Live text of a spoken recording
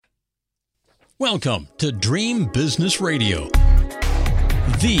Welcome to Dream Business Radio,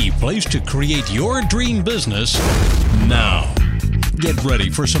 the place to create your dream business now. Get ready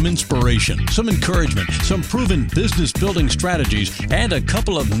for some inspiration, some encouragement, some proven business building strategies, and a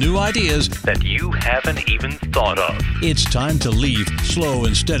couple of new ideas that you haven't even thought of. It's time to leave slow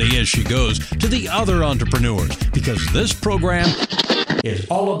and steady as she goes to the other entrepreneurs, because this program is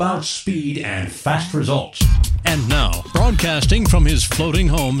all about speed and fast results. And now, broadcasting from his floating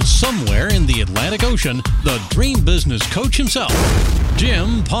home somewhere in the Atlantic Ocean, the dream business coach himself,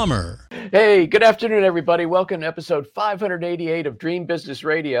 Jim Palmer. Hey, good afternoon, everybody. Welcome to episode 588 of Dream Business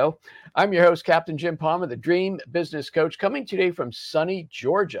Radio. I'm your host, Captain Jim Palmer, the Dream Business Coach, coming today from sunny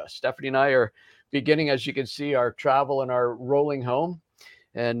Georgia. Stephanie and I are beginning, as you can see, our travel and our rolling home.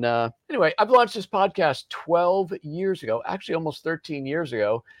 And anyway, I've launched this podcast 12 years ago, actually almost 13 years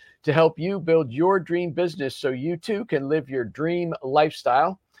ago, to help you build your dream business so you too can live your dream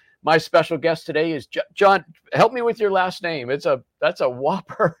lifestyle. My special guest today is John. Help me with your last name. That's a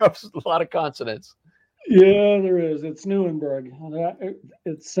whopper of a lot of consonants. Yeah, there is. It's Nieuwenburg.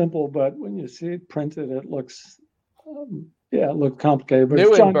 It's simple, but when you see it printed, it looks it looks complicated. But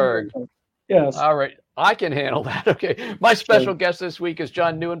Nieuwenburg. Yes. All right. I can handle that. Okay. My special guest this week is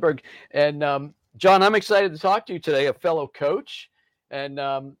John Nieuwenburg. And John, I'm excited to talk to you today, a fellow coach,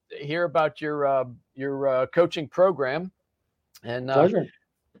 and hear about your coaching program. And pleasure.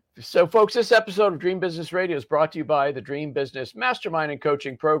 So, folks, this episode of Dream Business Radio is brought to you by the Dream Business Mastermind and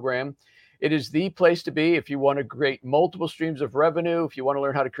Coaching Program. It is the place to be if you want to create multiple streams of revenue, if you want to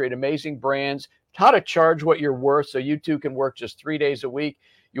learn how to create amazing brands, how to charge what you're worth so you too can work just 3 days a week.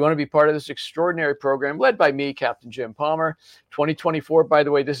 You want to be part of this extraordinary program led by me, Captain Jim Palmer. 2024, by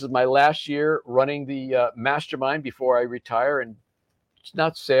the way, this is my last year running the mastermind before I retire and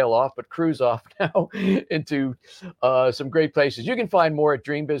not sail off, but cruise off now into some great places. You can find more at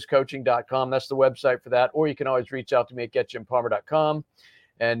dreambizcoaching.com. That's the website for that. Or you can always reach out to me at getjimpalmer.com.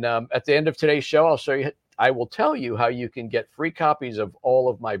 And at the end of today's show, I will tell you how you can get free copies of all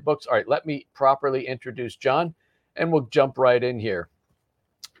of my books. All right, let me properly introduce John, and we'll jump right in here.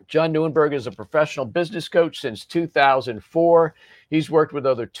 John Nieuwenburg is a professional business coach since 2004. He's worked with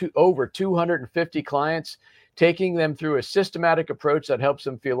over 250 clients, taking them through a systematic approach that helps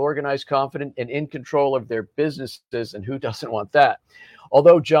them feel organized, confident, and in control of their businesses. And who doesn't want that?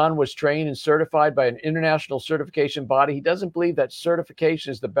 Although John was trained and certified by an international certification body, he doesn't believe that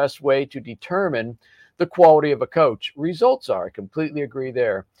certification is the best way to determine the quality of a coach. Results are. I completely agree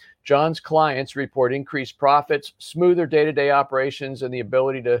there. John's clients report increased profits, smoother day-to-day operations, and the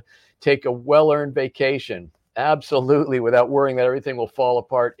ability to take a well-earned vacation. Absolutely, without worrying that everything will fall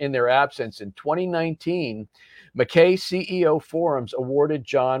apart in their absence. In 2019, McKay CEO Forums awarded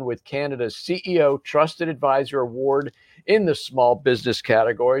John with Canada's CEO Trusted Advisor Award in the small business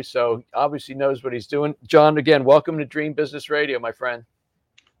category. So obviously knows what he's doing. John, again, welcome to Dream Business Radio, my friend.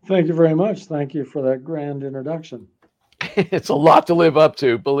 Thank you very much. Thank you for that grand introduction. It's a lot to live up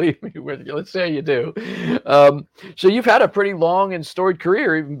to, believe me. Let's say you do. So you've had a pretty long and storied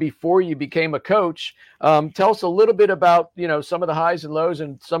career even before you became a coach. Tell us a little bit about, some of the highs and lows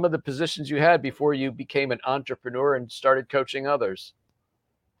and some of the positions you had before you became an entrepreneur and started coaching others.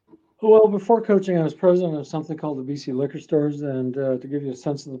 Well, before coaching, I was president of something called the BC Liquor Stores. And to give you a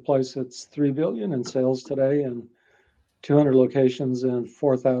sense of the place, it's $3 billion in sales today and 200 locations and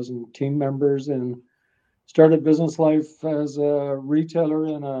 4,000 team members, and started business life as a retailer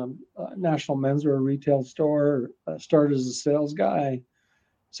in a national menswear retail store. Started as a sales guy,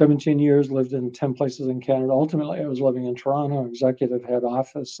 17 years, lived in 10 places in Canada. Ultimately, I was living in Toronto, executive head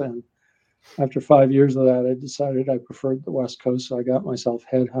office. And after 5 years of that, I decided I preferred the West Coast. So I got myself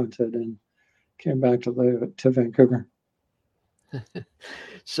headhunted and came back to Vancouver.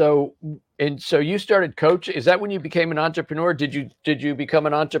 So you started coaching. Is that when you became an entrepreneur? Did you become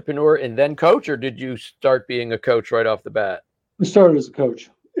an entrepreneur and then coach, or did you start being a coach right off the bat? I started as a coach.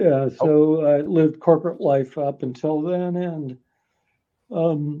 Yeah. So I lived corporate life up until then, and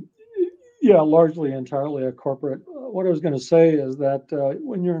largely entirely a corporate. What I was going to say is that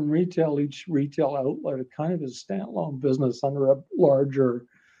when you're in retail, each retail outlet kind of is a standalone business under a larger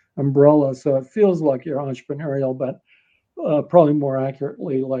umbrella. So it feels like you're entrepreneurial, but probably more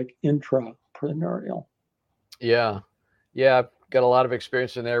accurately like intrapreneurial. Yeah. I've got a lot of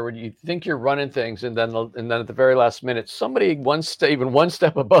experience in there when you think you're running things, and then at the very last minute, somebody one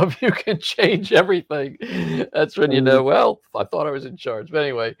step above you can change everything. That's when you know, well, I thought I was in charge. But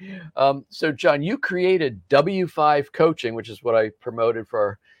anyway, so John, you created W5 Coaching, which is what I promoted for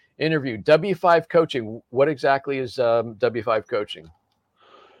our interview. W5 Coaching. What exactly is W5 Coaching?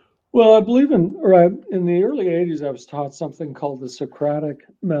 Well, I believe in the early 80s, I was taught something called the Socratic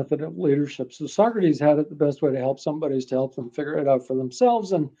method of leadership. So Socrates had it the best way to help somebody is to help them figure it out for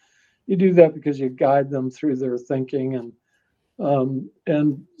themselves. And you do that because you guide them through their thinking.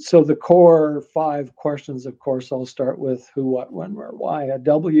 And so the core 5 questions, of course, I'll start with who, what, when, where, why, a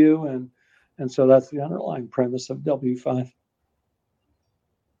W. And so that's the underlying premise of W5.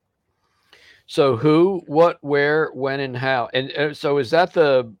 So who, what, where, when, and how. And so is that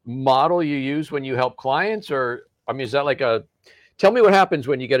the model you use when you help clients? Or, I mean, is that like tell me what happens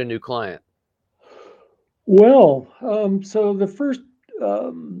when you get a new client? Well, so the first,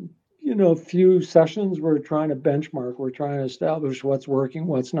 few sessions, we're trying to benchmark. We're trying to establish what's working,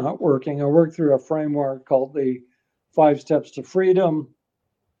 what's not working. I work through a framework called the 5 Steps to Freedom,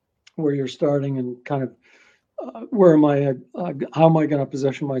 where you're starting and kind of where am I, how am I going to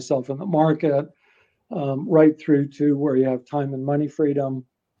position myself in the market, right through to where you have time and money freedom.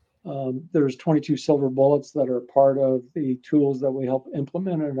 There's 22 silver bullets that are part of the tools that we help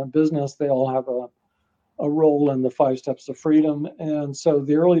implement in a business. They all have a role in the 5 Steps to Freedom. And so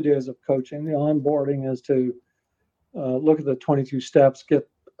the early days of coaching, the onboarding is to look at the 22 steps, get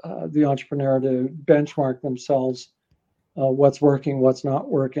the entrepreneur to benchmark themselves, what's working, what's not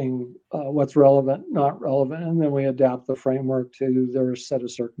working, what's relevant, not relevant, and then we adapt the framework to their set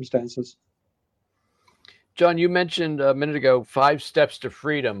of circumstances. John, you mentioned a minute ago 5 steps to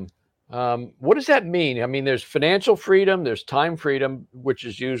freedom. What does that mean? I mean, there's financial freedom, there's time freedom, which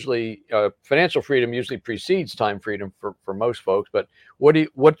is usually financial freedom usually precedes time freedom for most folks. But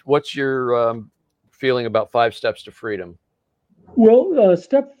what's your feeling about 5 steps to freedom? Well,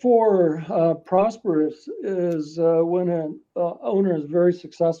 step 4, prosperous, is when an owner is very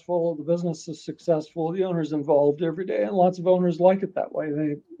successful, the business is successful, the owner's involved every day, and lots of owners like it that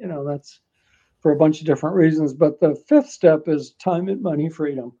way. That's for a bunch of different reasons. But the 5th step is time and money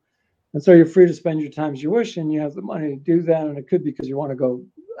freedom. And so you're free to spend your time as you wish, and you have the money to do that. And it could be because you want to go,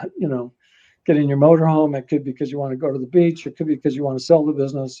 get in your motorhome. It could be because you want to go to the beach. It could be because you want to sell the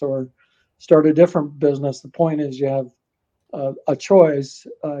business or start a different business. The point is you have a choice.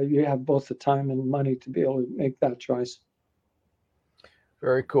 You have both the time and money to be able to make that choice.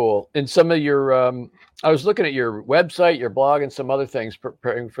 Very cool. And some of your, I was looking at your website, your blog, and some other things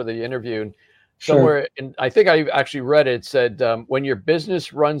preparing for the interview. And somewhere, and I think I actually read it, said, when your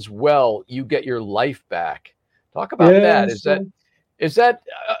business runs well, you get your life back. Talk about that.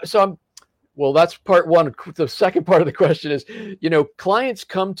 Well, that's part one. The second part of the question is, clients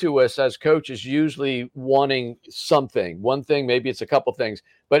come to us as coaches usually wanting something, one thing, maybe it's a couple things,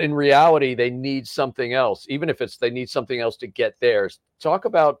 but in reality, they need something else, even if they need something else to get theirs. Talk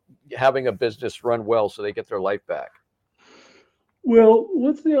about having a business run well so they get their life back. Well,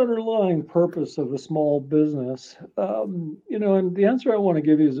 what's the underlying purpose of a small business? And the answer I want to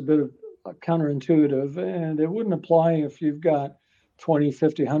give you is a bit of counterintuitive, and it wouldn't apply if you've got 20,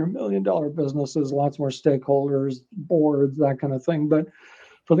 50, $100 million businesses, lots more stakeholders, boards, that kind of thing. But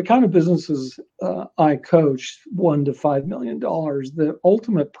for the kind of businesses I coach, $1 to $5 million, the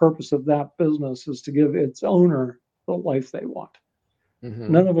ultimate purpose of that business is to give its owner the life they want.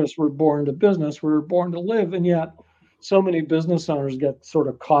 Mm-hmm. None of us were born to business. We were born to live. And yet so many business owners get sort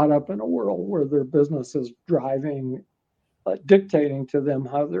of caught up in a world where their business is driving, dictating to them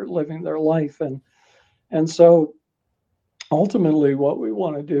how they're living their life. And so ultimately, what we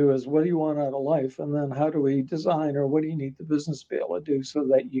want to do is, what do you want out of life? And then how do we design, or what do you need the business to be able to do so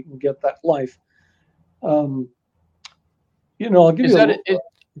that you can get that life? I'll give you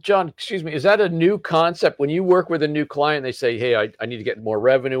John, excuse me, is that a new concept? When you work with a new client, they say, hey, I need to get more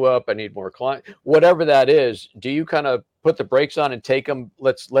revenue up, I need more client, whatever that is, do you kind of put the brakes on and take them,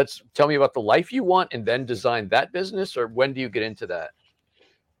 let's tell me about the life you want and then design that business? Or when do you get into that?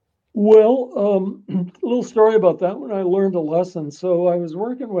 Well, a little story about that when I learned a lesson. So I was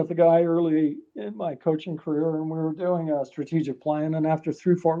working with a guy early in my coaching career, and we were doing a strategic plan. And after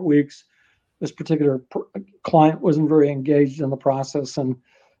 3-4 weeks, this particular client wasn't very engaged in the process. And,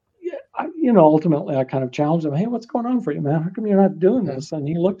 ultimately I kind of challenged him, hey, what's going on for you, man? How come you're not doing this? And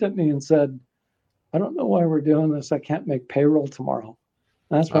he looked at me and said, I don't know why we're doing this. I can't make payroll tomorrow.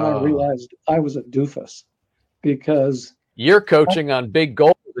 And that's when I realized I was a doofus, because you're coaching on big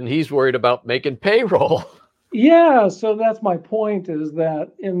goals and he's worried about making payroll. Yeah. So that's my point, is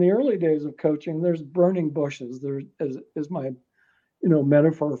that in the early days of coaching, there's burning bushes. There is my,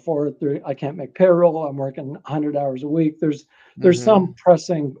 metaphor for it. I can't make payroll. I'm working 100 hours a week. There's some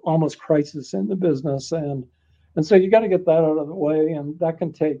pressing almost crisis in the business. And so you got to get that out of the way. And that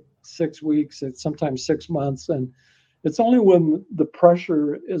can take 6 weeks. It's sometimes 6 months. And it's only when the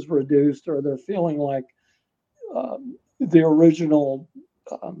pressure is reduced, or they're feeling like the original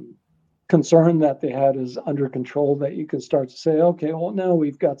concern that they had is under control, that you can start to say, okay, well, now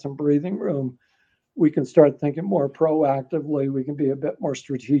we've got some breathing room. We can start thinking more proactively. We can be a bit more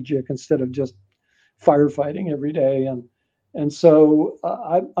strategic instead of just firefighting every day. And so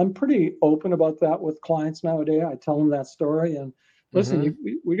I'm pretty open about that with clients nowadays. I tell them that story and listen,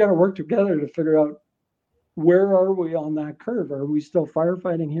 we got to work together to figure out, where are we on that curve? Are we still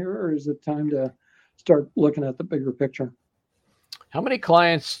firefighting here, or is it time to start looking at the bigger picture? How many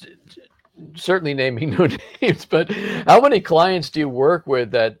clients, certainly naming no names, but how many clients do you work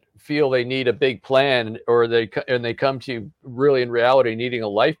with that feel they need a big plan, or they come to you really in reality needing a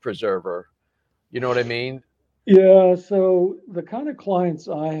life preserver? You know what I mean? Yeah. So the kind of clients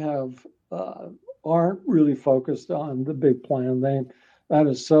I have aren't really focused on the big plan. That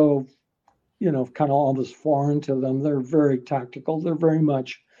is so, kind of almost foreign to them. They're very tactical. They're very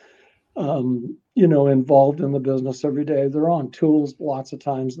much, involved in the business every day. They're on tools lots of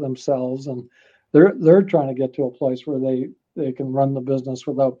times themselves, and they're trying to get to a place where they can run the business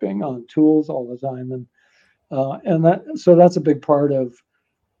without being on tools all the time. And that's a big part of.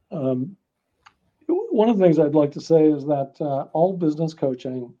 One of the things I'd like to say is that all business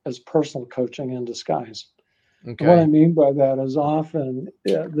coaching is personal coaching in disguise. Okay. And what I mean by that is often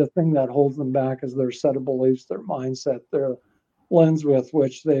the thing that holds them back is their set of beliefs, their mindset, their lens with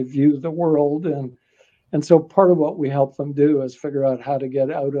which they view the world. And so part of what we help them do is figure out how to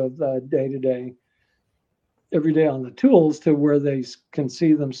get out of the day-to-day, every day on the tools, to where they can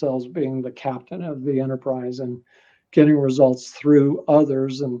see themselves being the captain of the enterprise and getting results through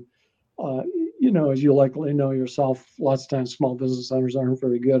others. And as you likely know yourself, lots of times small business owners aren't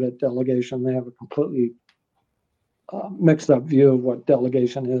very good at delegation. They have a completely mixed up view of what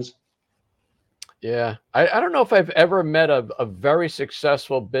delegation is. Yeah. I don't know if I've ever met a very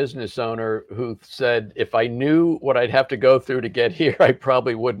successful business owner who said, if I knew what I'd have to go through to get here, I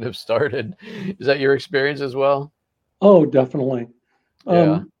probably wouldn't have started. Is that your experience as well? Oh, definitely.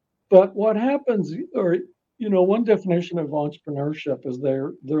 Yeah. But what happens, or one definition of entrepreneurship is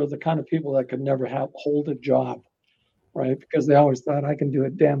they're the kind of people that could never hold a job, right? Because they always thought, I can do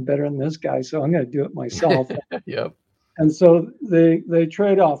it damn better than this guy, so I'm going to do it myself. Yep. And so they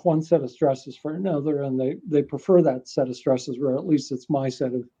trade off one set of stresses for another, and they prefer that set of stresses where at least it's my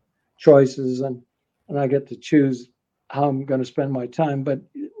set of choices, and I get to choose how I'm going to spend my time. But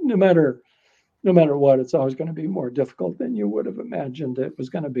no matter what, it's always going to be more difficult than you would have imagined it was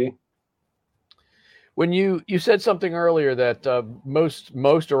going to be. When you said something earlier that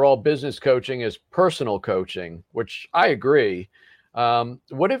most or all business coaching is personal coaching, which I agree.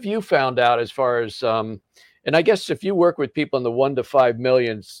 What have you found out as far as, and I guess if you work with people in the 1 to 5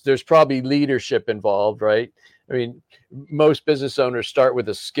 million, there's probably leadership involved, right? I mean, most business owners start with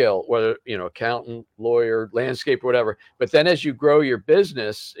a skill, whether, accountant, lawyer, landscaper, whatever. But then as you grow your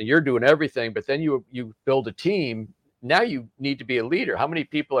business, and you're doing everything, but then you build a team, now you need to be a leader. How many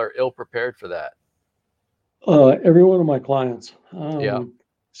people are ill prepared for that? Every one of my clients. Yeah.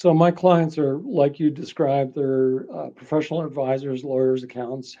 So my clients are, like you described, they're professional advisors, lawyers,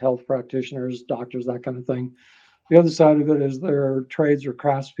 accountants, health practitioners, doctors, that kind of thing. The other side of it is their trades or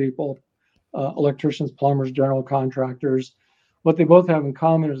craftspeople, electricians, plumbers, general contractors. What they both have in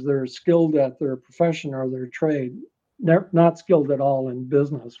common is they're skilled at their profession or their trade, not skilled at all in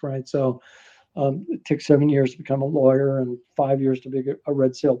business, right? So it takes 7 years to become a lawyer and 5 years to be a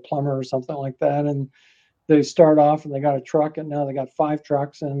red seal plumber or something like that. And they start off and they got a truck, and now they got 5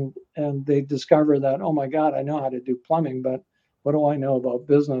 trucks, and they discover that, oh my God, I know how to do plumbing, but what do I know about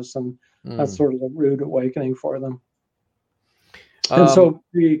business? And that's sort of a rude awakening for them. And so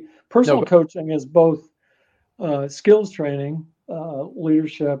the personal coaching is both skills training,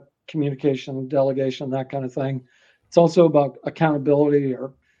 leadership, communication, delegation, that kind of thing. It's also about accountability,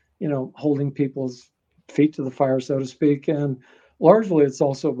 or, holding people's feet to the fire, so to speak. And largely, it's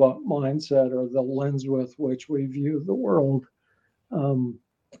also about mindset, or the lens with which we view the world.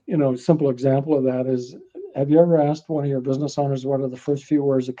 A simple example of that is, have you ever asked one of your business owners what are the first few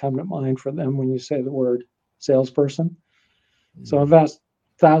words that come to mind for them when you say the word salesperson? So I've asked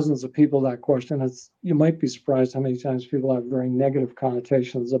thousands of people that question. You might be surprised how many times people have very negative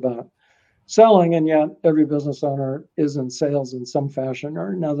connotations about selling, and yet every business owner is in sales in some fashion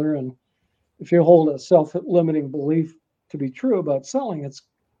or another. And if you hold a self-limiting belief to be true about selling, it's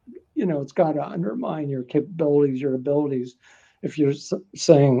got to undermine your capabilities, your abilities. If you're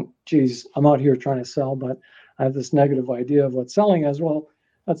saying, geez, I'm out here trying to sell, but I have this negative idea of what selling is, well,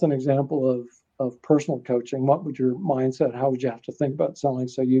 that's an example of personal coaching. What would your mindset, how would you have to think about selling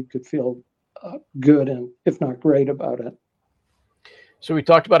so you could feel good, and if not great, about it? So we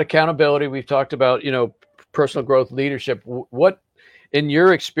talked about accountability. We've talked about, personal growth, leadership. What In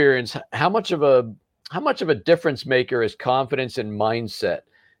your experience, how much of a difference maker is confidence and mindset?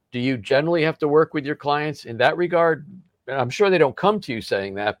 Do you generally have to work with your clients in that regard? And I'm sure they don't come to you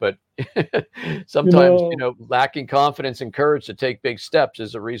saying that, but You sometimes, know, lacking confidence and courage to take big steps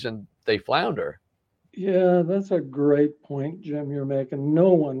is a reason they flounder. yeah, that's a great point, Jim, you're making.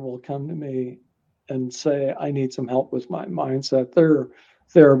 No one will come to me and say, I need some help with my mindset. They're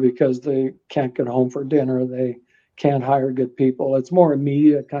there because they can't get home for dinner. They can't hire good people. It's more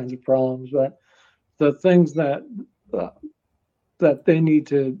immediate kinds of problems. But the things uh, that they need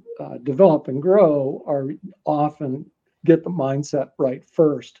to develop and grow are often get the mindset right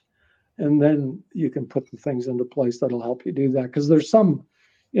first, and then you can put the things into place that'll help you do that. Because there's something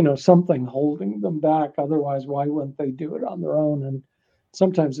holding them back. Otherwise, why wouldn't they do it on their own? And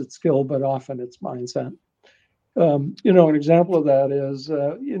sometimes it's skill, but often it's mindset. An example of that is,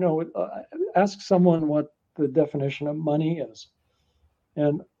 ask someone what the definition of money is,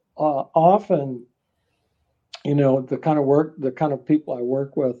 and often, the kind of people I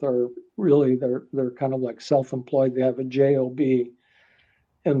work with are really they're kind of like self-employed. They have a job in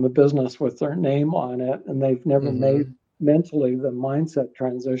the business with their name on it, and they've never made Hmm. mentally the mindset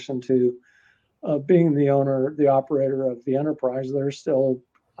transition to being the owner, the operator of the enterprise. They're still,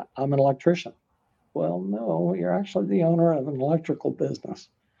 I'm an electrician. Well, no, you're actually the owner of an electrical business.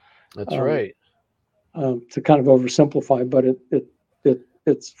 That's Um, right. to kind of oversimplify, but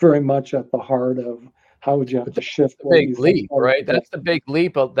it's very much at the heart of how would you have But to that's shift the what big you think leap, about right? it. That's the big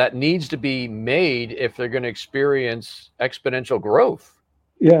leap that needs to be made if they're going to experience exponential growth.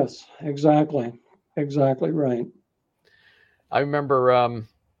 Yes, exactly right. I remember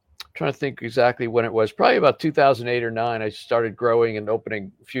trying to think exactly when it was, probably about 2008 or 9. I started growing and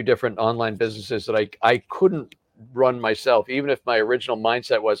opening a few different online businesses that I couldn't run myself, even if my original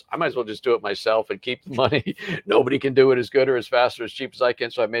mindset was I might as well just do it myself and keep the money. Nobody can do it as good or as fast or as cheap as I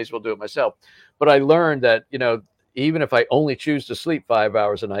can, so I may as well do it myself. But I learned that, even if I only choose to sleep 5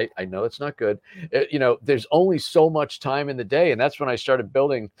 hours a night, I know it's not good. There's only so much time in the day, and that's when I started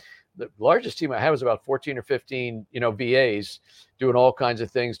building. The largest team I had was about 14 or 15, VAs doing all kinds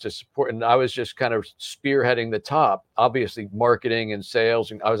of things to support. And I was just kind of spearheading the top, obviously marketing and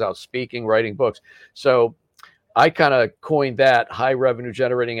sales. And I was out speaking, writing books. So I kind of coined that high revenue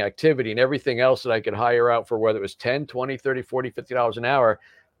generating activity, and everything else that I could hire out for, whether it was 10, 20, 30, 40, $50 an hour.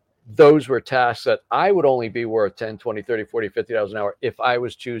 Those were tasks that I would only be worth 10, 20, 30, 40, $50 an hour if I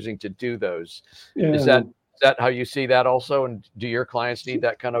was choosing to do those. Is Yeah. that how you see that also? And do your clients need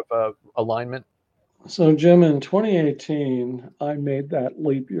that kind of alignment? So, Jim, in 2018, I made that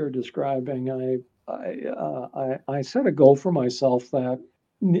leap you're describing. I set a goal for myself that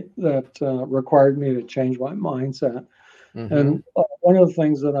required me to change my mindset. Hmm. And one of the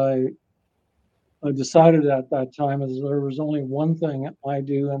things that I decided at that time is there was only one thing I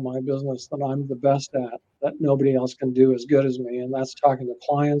do in my business that I'm the best at that nobody else can do as good as me, and that's talking to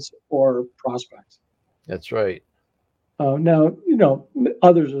clients or prospects. That's right. Now,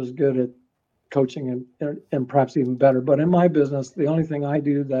 others are as good at coaching and perhaps even better. But in my business, the only thing I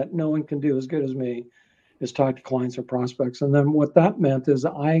do that no one can do as good as me is talk to clients or prospects. And then what that meant is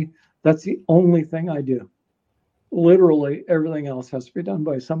that's the only thing I do. Literally everything else has to be done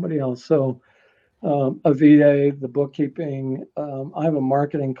by somebody else. So a VA, the bookkeeping, I have a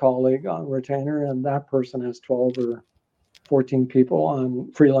marketing colleague on retainer, and that person has 12 or 14 people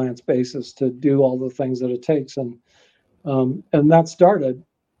on freelance basis to do all the things that it takes. And that started.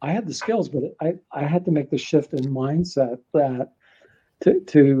 I had the skills, but I had to make the shift in mindset that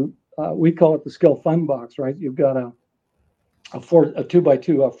to we call it the skill fun box, right? You've got a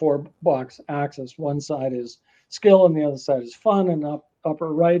 2x2, a 4 box axis. One side is skill, and the other side is fun. And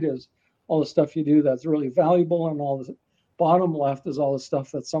upper right is all the stuff you do that's really valuable, and all the bottom left is all the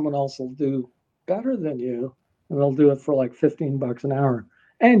stuff that someone else will do better than you, and they'll do it for like $15 an hour,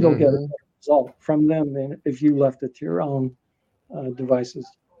 and you'll get a Hmm. better result from them than if you left it to your own devices.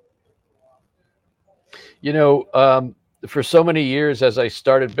 You know, um, for so many years, as I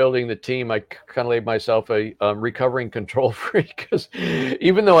started building the team, I kind of laid myself a recovering control freak because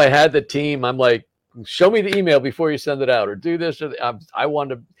even though I had the team, I'm like, show me the email before you send it out, or do this, or I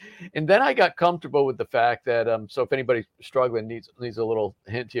wanted to. And then I got comfortable with the fact that, so if anybody's struggling, needs a little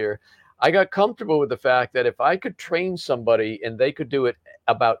hint here. I got comfortable with the fact that if I could train somebody and they could do it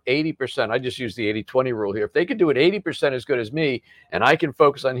about 80%, I just use the 80-20 rule here. If they could do it 80% as good as me, and I can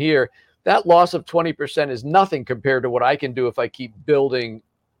focus on here, that loss of 20% is nothing compared to what I can do if I keep building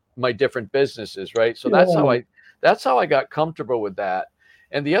my different businesses, right? So Yeah, that's how I got comfortable with that.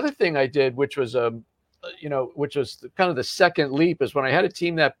 And the other thing I did, which was which was kind of the second leap, is when I had a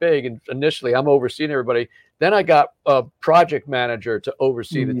team that big, and initially I'm overseeing everybody. Then I got a project manager to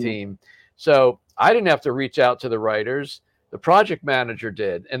oversee the team. So I didn't have to reach out to the writers. The project manager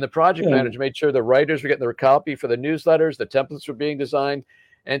did. And the project manager made sure the writers were getting their copy for the newsletters, the templates were being designed.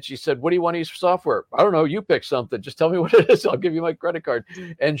 And she said, what do you want to use for software? I don't know. You pick something. Just tell me what it is. I'll give you my credit card.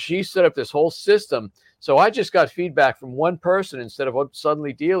 And she set up this whole system. So I just got feedback from one person instead of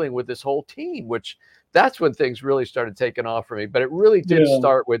suddenly dealing with this whole team, which that's when things really started taking off for me. But it really did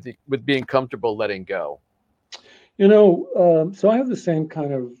start with being comfortable letting go. So I have the same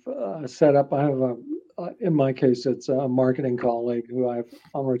kind of setup. I have in my case, it's a marketing colleague who I'm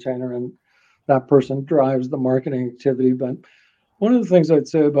on retainer, and that person drives the marketing activity. But one of the things I'd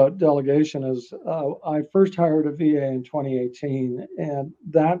say about delegation is I first hired a VA in 2018, and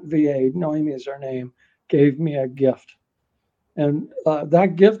that VA, knowing me as her name, gave me a gift. And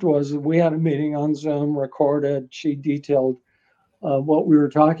that gift was, we had a meeting on Zoom, recorded. She detailed what we were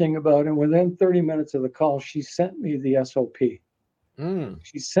talking about, and within 30 minutes of the call, she sent me the SOP.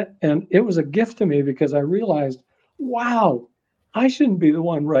 She sent, and it was a gift to me because I realized, wow, I shouldn't be the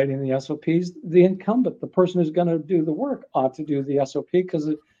one writing the SOPs. The incumbent, the person who's going to do the work, ought to do the SOP, because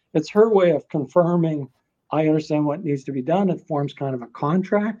it's her way of confirming I understand what needs to be done. It forms kind of a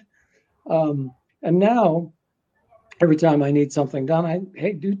contract. And now, every time I need something done,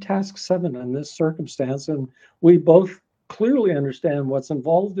 hey, do task 7 in this circumstance. And we both clearly understand what's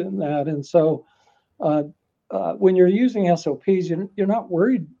involved in that. And so when you're using SOPs, you're not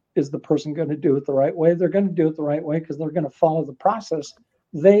worried, is the person going to do it the right way? They're going to do it the right way because they're going to follow the process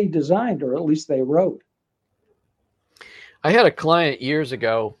they designed, or at least they wrote. I had a client years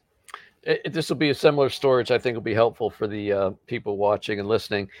ago. This will be a similar story, which I think will be helpful for the people watching and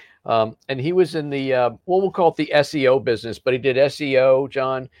listening. And he was in the, we'll call it the SEO business, but he did SEO,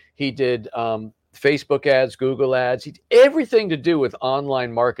 John. He did Facebook ads, Google ads, he did everything to do with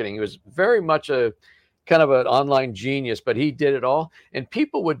online marketing. He was very much a kind of an online genius, but he did it all. And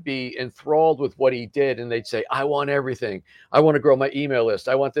people would be enthralled with what he did. And they'd say, I want everything. I want to grow my email list.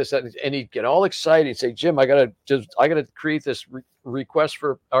 I want this. And he'd get all excited and say, Jim, I got to create this request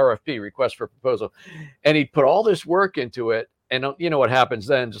for RFP, request for proposal. And he'd put all this work into it. And you know what happens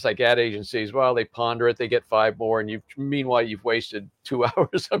then, just like ad agencies, well, they ponder it, they get 5 more. And meanwhile, you've wasted 2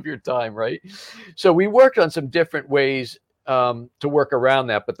 hours of your time, right? So we worked on some different ways to work around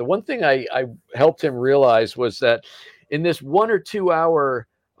that. But the one thing I helped him realize was that in this 1 or 2 hour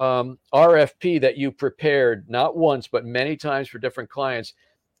RFP that you prepared, not once, but many times for different clients,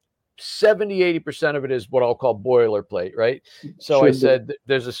 70-80% of it is what I'll call boilerplate, right? So I said,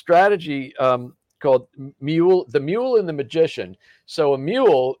 there's a strategy called the mule and the magician. So a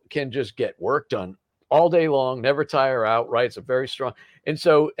mule can just get work done all day long, never tire out, right? It's a very strong. And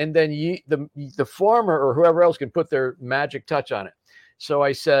then the farmer or whoever else can put their magic touch on it. So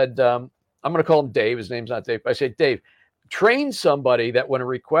I said, I'm going to call him Dave. His name's not Dave. I said, Dave, train somebody that when a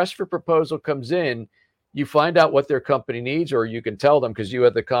request for proposal comes in, you find out what their company needs, or you can tell them because you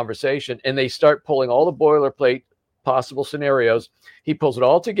had the conversation, and they start pulling all the boilerplate possible scenarios. He pulls it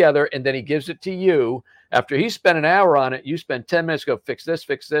all together, and then he gives it to you. After he spent an hour on it, you spend 10 minutes, go fix this,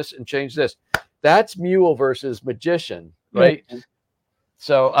 and change this. That's mule versus magician, right? Yeah.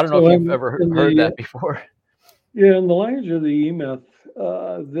 So I don't know if you've ever heard that before. Yeah, in the language of the E-Myth,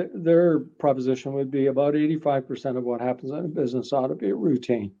 their proposition would be about 85% of what happens in a business ought to be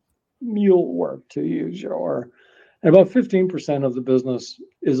routine, mule work, to use your. And about 15% of the business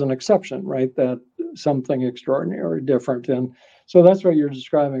is an exception, right? That something extraordinary or different. And so that's what you're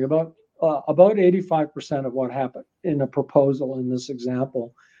describing. About 85% of what happened in a proposal in this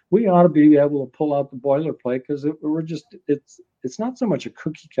example, we ought to be able to pull out the boilerplate, because it's not so much a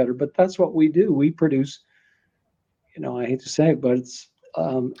cookie cutter, but that's what we do. We produce, I hate to say it, but it's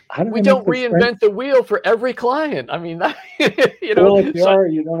we don't reinvent the wheel for every client. I mean, well, if you are,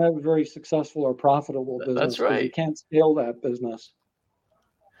 you don't have a very successable or profitable business. That's right. You can't scale that business.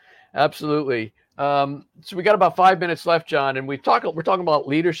 Absolutely. So we got about 5 minutes left, John, and we're talking about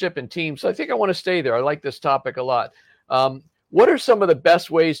leadership and teams. So I think I want to stay there. I like this topic a lot. What are some of the best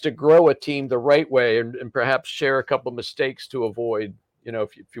ways to grow a team the right way, and perhaps share a couple of mistakes to avoid,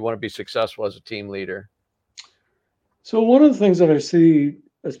 if you want to be successful as a team leader? So one of the things that I see,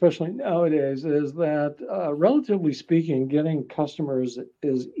 especially nowadays, is that relatively speaking, getting customers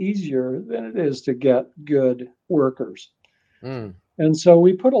is easier than it is to get good workers. And so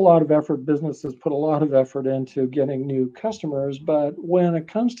we put a lot of effort, businesses put a lot of effort into getting new customers. But when it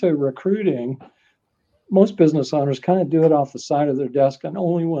comes to recruiting, most business owners kind of do it off the side of their desk, and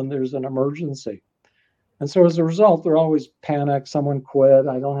only when there's an emergency. And so as a result, they're always panicked. Someone quit.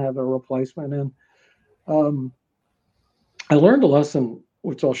 I don't have a replacement. And I learned a lesson,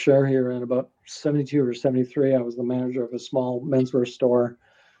 which I'll share here. In about 72 or 73, I was the manager of a small menswear store.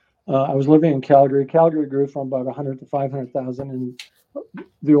 I was living in Calgary. Calgary grew from about 100 to 500,000 in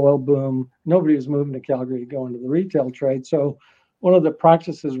the oil boom. Nobody was moving to Calgary to go into the retail trade. So one of the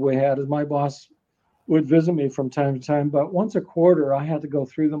practices we had is my boss would visit me from time to time, but once a quarter, I had to go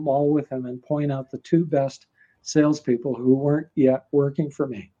through the mall with him and point out the two best salespeople who weren't yet working for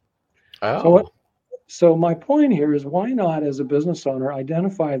me. Oh. So my point here is, why not, as a business owner,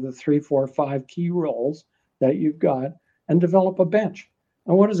 identify the 3, 4, 5 key roles that you've got and develop a bench?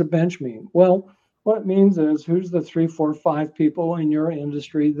 And what does a bench mean? Well, what it means is, who's the 3, 4, 5 people in your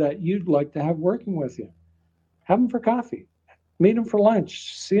industry that you'd like to have working with you? Have them for coffee, meet them for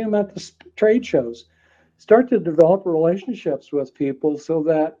lunch, see them at the trade shows. Start to develop relationships with people so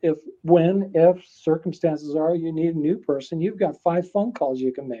that if circumstances are you need a new person, you've got 5 phone calls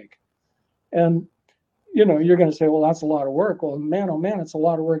you can make. And you're going to say, well, that's a lot of work. Well, man, oh man, it's a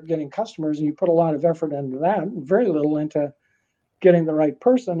lot of work getting customers, and you put a lot of effort into that, and very little into getting the right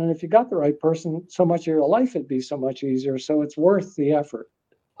person. And if you got the right person, so much of your life would be so much easier. So it's worth the effort.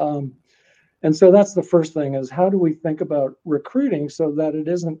 And so that's the first thing, is how do we think about recruiting so that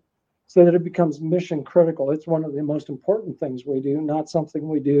it becomes mission critical? It's one of the most important things we do, not something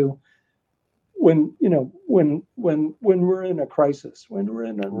we do when we're in a crisis, when we're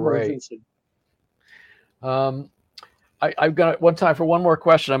in an emergency. I've got one time for one more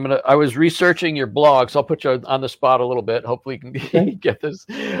question. I was researching your blog, so I'll put you on the spot a little bit. Hopefully you can get this.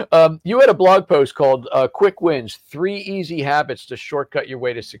 You had a blog post called Quick Wins, 3 Easy Habits to Shortcut Your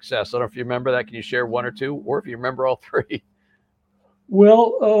Way to Success. I don't know if you remember that. Can you share 1 or 2, or if you remember all 3?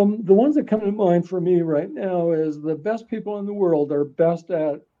 Well, the ones that come to mind for me right now is, the best people in the world are best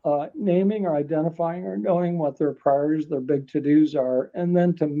at naming or identifying or knowing what their priorities, their big to-dos are, and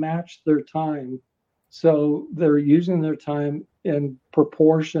then to match their time. So they're using their time in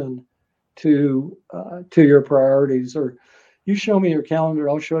proportion to your priorities. Or you show me your calendar,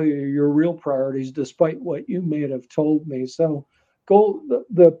 I'll show you your real priorities, despite what you may have told me. So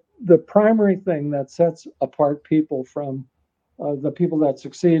the primary thing that sets apart people from the people that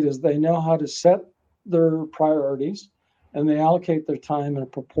succeed is they know how to set their priorities, and they allocate their time in a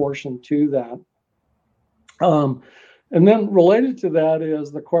proportion to that. And then related to that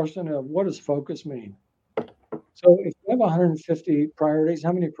is the question of, what does focus mean? So if you have 150 priorities,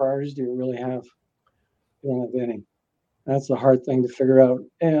 how many priorities do you really have? You don't have any. That's the hard thing to figure out.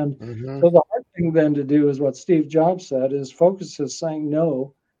 And so the hard thing then to do is what Steve Jobs said, is focus is saying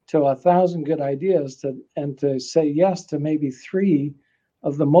no to 1,000 good ideas and to say yes to maybe 3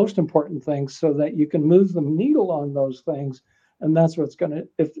 of the most important things, so that you can move the needle on those things. And that's what's going to,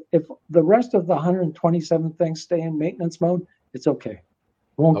 if the rest of the 127 things stay in maintenance mode, it's okay.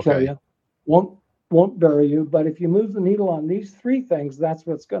 Won't kill you, won't bury you. But if you move the needle on these 3 things, that's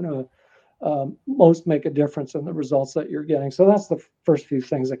what's going to most make a difference in the results that you're getting. So that's the first few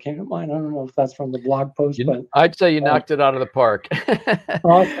things that came to mind. I don't know if that's from the blog post, but I'd say you knocked it out of the park.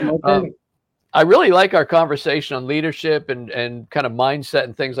 Awesome. Okay. I really like our conversation on leadership and kind of mindset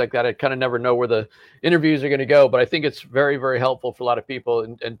and things like that. I kind of never know where the interviews are going to go, but I think it's very, very helpful for a lot of people.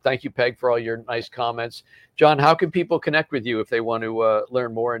 And thank you, Peg, for all your nice comments. John, how can people connect with you if they want to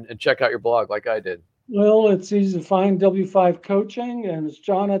learn more and check out your blog like I did? Well, it's easy to find, W5 Coaching, and it's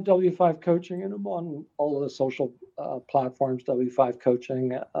John at W5 Coaching, and I'm on all of the social platforms, W5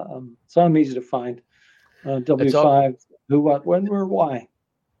 Coaching. So I'm easy to find. W5, who, what, when, where, why.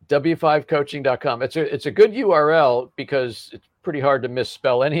 W5coaching.com. It's a good URL because it's pretty hard to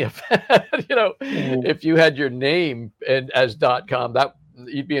misspell any of that. If you had your name as .com, that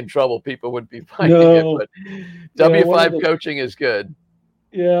you'd be in trouble. People wouldn't be finding it. But W5 Coaching is good.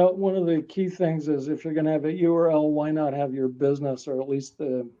 Yeah, one of the key things is, if you're going to have a URL, why not have your business, or at least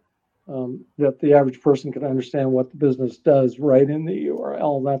that the average person can understand what the business does, right in the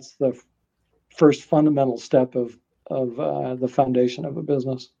URL. That's the first fundamental step of the foundation of a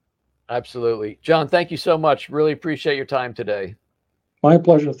business. Absolutely. John, thank you so much. Really appreciate your time today. My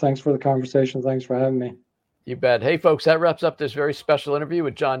pleasure. Thanks for the conversation. Thanks for having me. You bet. Hey, folks, that wraps up this very special interview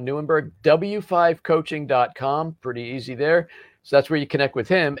with John Nieuwenburg, W5coaching.com. Pretty easy there. So that's where you connect with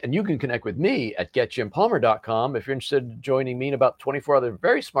him, and you can connect with me at getjimpalmer.com if you're interested in joining me and about 24 other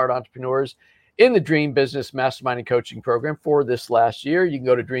very smart entrepreneurs in the Dream Business Mastermind and Coaching Program for this last year. You can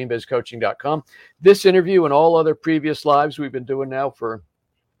go to dreambizcoaching.com. This interview and all other previous lives we've been doing now for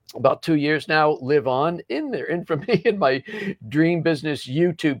about 2 years now live on in their infamy in my Dream Business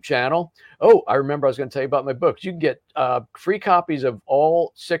YouTube channel. Oh, I remember I was going to tell you about my books. You can get free copies of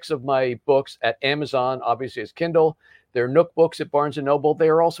all 6 of my books at Amazon. Obviously, it's Kindle. They're Nook books at Barnes & Noble. They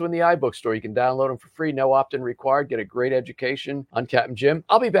are also in the iBook store. You can download them for free, no opt-in required. Get a great education on Captain Jim.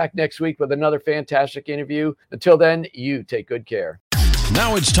 I'll be back next week with another fantastic interview. Until then, you take good care.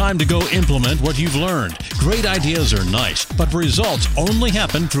 Now it's time to go implement what you've learned. Great ideas are nice, but results only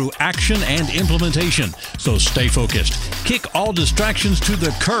happen through action and implementation. So stay focused. Kick all distractions to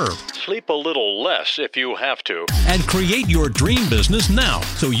the curb. Sleep a little less if you have to. And create your dream business now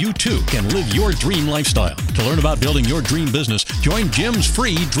so you too can live your dream lifestyle. To learn about building your dream business, join Jim's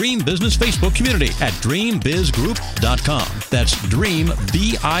free Dream Business Facebook community at dreambizgroup.com. That's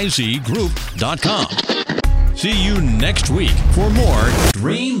dreambizgroup.com. See you next week for more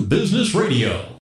Dream Business Radio.